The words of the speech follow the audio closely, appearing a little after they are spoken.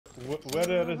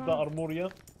Where is the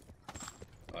Armoria?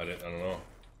 I don't know.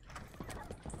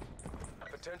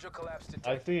 Potential collapse detected.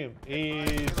 I see him.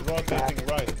 He's rotating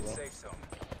right, bro. Safe zone.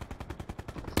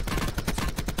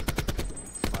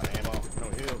 My ammo, no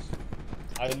heals.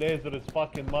 I laser his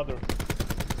fucking mother.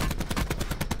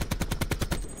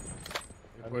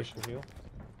 I need Push to heal.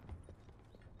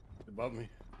 above me.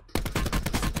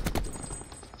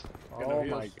 Oh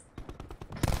my.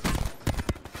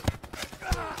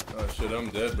 Oh shit, I'm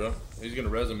dead, bro. He's gonna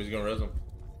res him. He's gonna res him.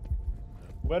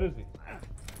 Where is he?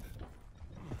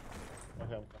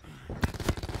 Okay.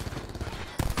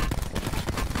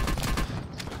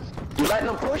 You letting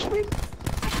them push me?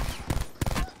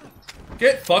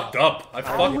 Get fucked up. I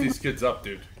fucked these kids up,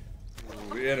 dude.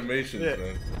 The animations,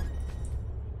 man.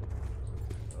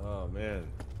 Oh man.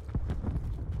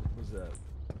 What's that?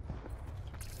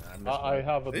 I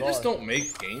have a They dog. just don't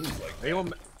make games like that. They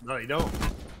don't. No, they don't.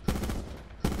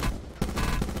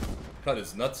 Cut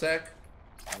his nutsack.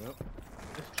 Yep.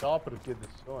 This chopper kid is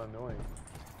so annoying.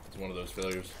 It's one of those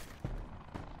failures.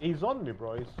 He's on me,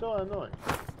 bro. He's so annoying.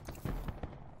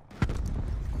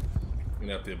 You're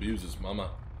gonna have to abuse his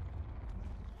mama.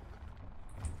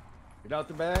 Get out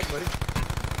the bag, buddy.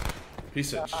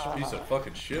 Piece of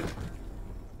fucking shit.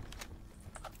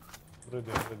 Ready.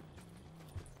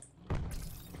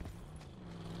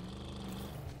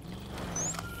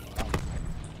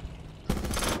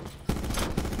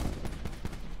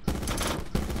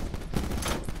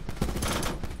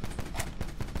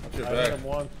 Watch your I hit back. him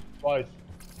once, twice.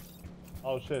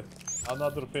 Oh shit.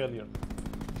 Another failure.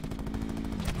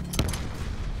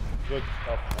 Good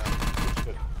stuff, man. Good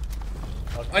shit.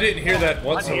 I didn't hear that I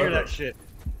whatsoever. didn't hear that shit.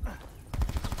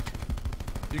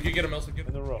 You can get him, Elsa. Get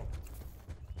In him. a row.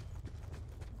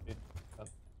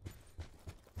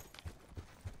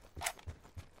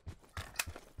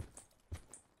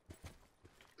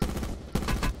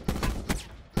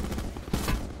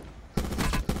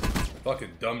 Fucking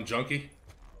dumb junkie.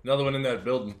 Another one in that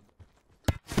building.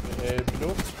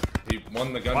 Blue. He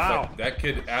won the gunfight. Wow. That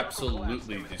kid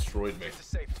absolutely destroyed me. To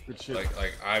safety. Good shit.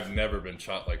 Like I've never been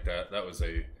shot like that. That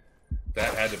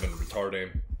had to have been retard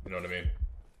aim. You know what I mean?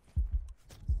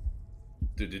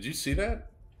 Dude, did you see that?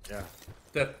 Yeah.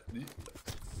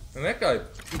 And that guy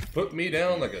put me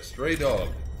down like a stray dog.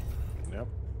 Yep.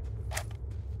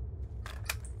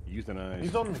 Euthanized.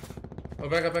 He's on me. Oh,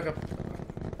 back up, back up.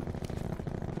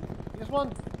 He's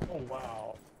one. Oh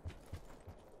wow.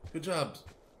 Good job.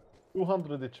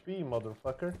 200 HP,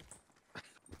 motherfucker.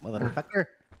 Motherfucker.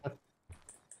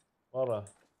 Alright.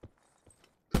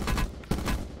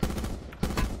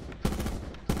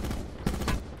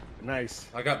 Nice.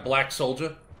 I got Black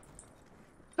Soldier.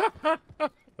 That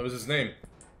was his name.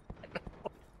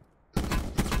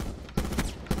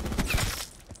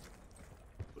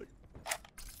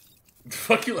 The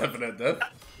fuck you laughing at, Death?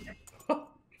 Alright.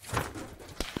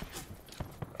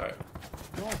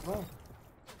 No, bro.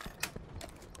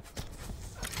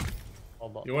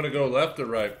 Hold on. You want to go left or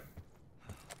right?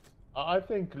 I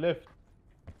think left.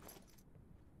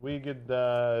 We get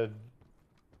the.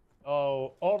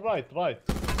 Oh, all right, right.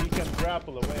 We can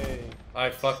grapple away. I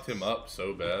fucked him up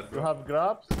so bad, You bro. have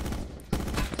grabs?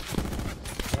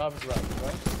 You have grabs,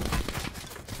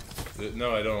 right?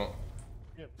 No, I don't.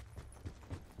 Yeah.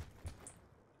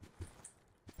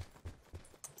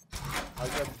 I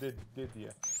got did yeah.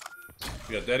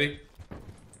 You got Daddy?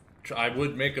 I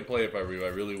would make a play if I were you. I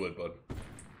really would, bud.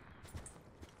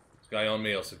 This guy on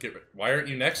me, Elsa. Why aren't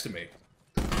you next to me?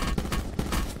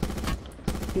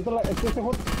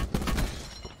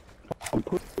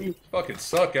 Fucking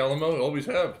suck, Alamo. Always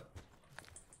have.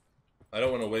 I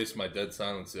don't want to waste my dead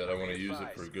silence yet. I want to use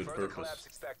it for a good Further purpose. collapse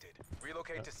expected.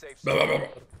 Relocate to safe Blah, zone. blah, blah,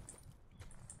 blah.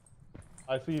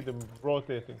 I see them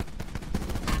rotating.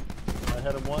 I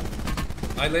hit him once.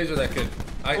 I laser that kid.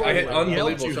 I hit he helped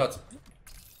unbelievable you. shots.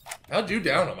 How'd you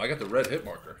down him? I got the red hit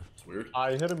marker. It's weird.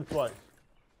 I hit him twice.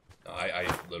 I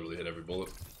literally hit every bullet.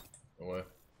 No way.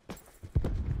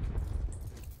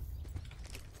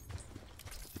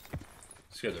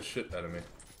 Scared the shit out of me.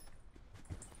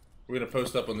 We're gonna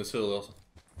post up on this hill, Elsa.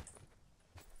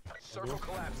 Circle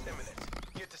collapse imminent.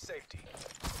 Get to safety.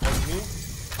 On me?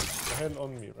 The hell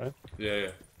on me, right? Yeah,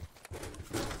 yeah.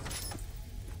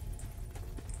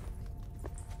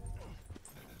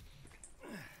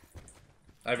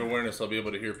 I have awareness. I'll be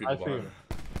able to hear people I see behind him. me.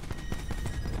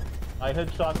 I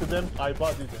headshotted them. I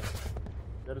bodied them.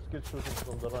 There is kids shooting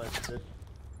from the right, bitch.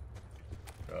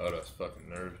 Oh, that's fucking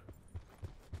nerd.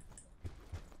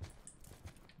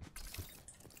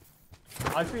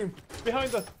 I see him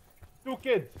behind us. 2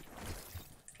 kids.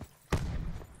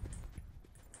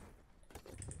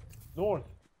 North.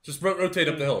 Just rotate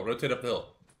up the hill. Rotate up the hill.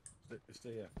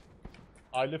 Stay here.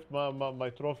 I lift my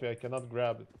trophy. I cannot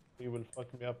grab it. He will fuck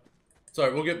me up.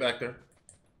 Sorry, we'll get back there.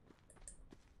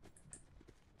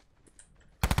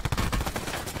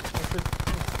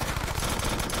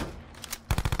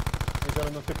 I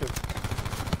got no ticket.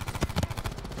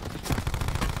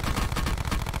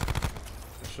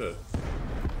 Shit.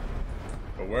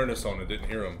 Awareness on it, didn't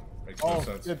hear him. Makes no Oh,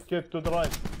 sense. kid to the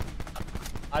right.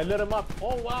 I lit him up.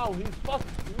 Oh wow, he's fucked.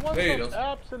 He wants Hey, some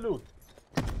absolute.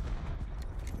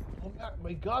 Oh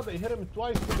my god, I hit him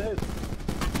twice to the head.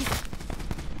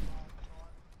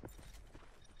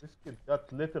 This kid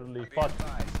got literally Be fucked.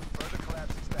 advised, further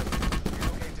collapse expected.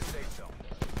 Relocate to safe zone.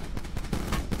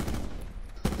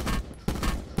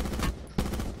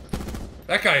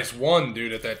 That guy's one,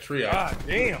 dude, at that tree. God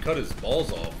damn. Cut his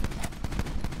balls off.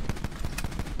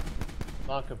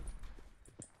 Knock him.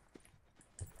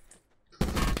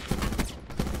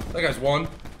 That guy's one.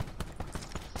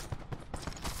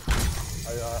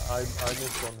 I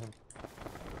missed on him.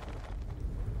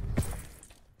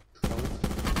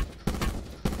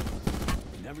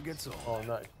 Never gets old. Oh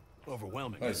nice.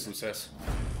 Overwhelming. Nice success.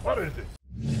 What is it?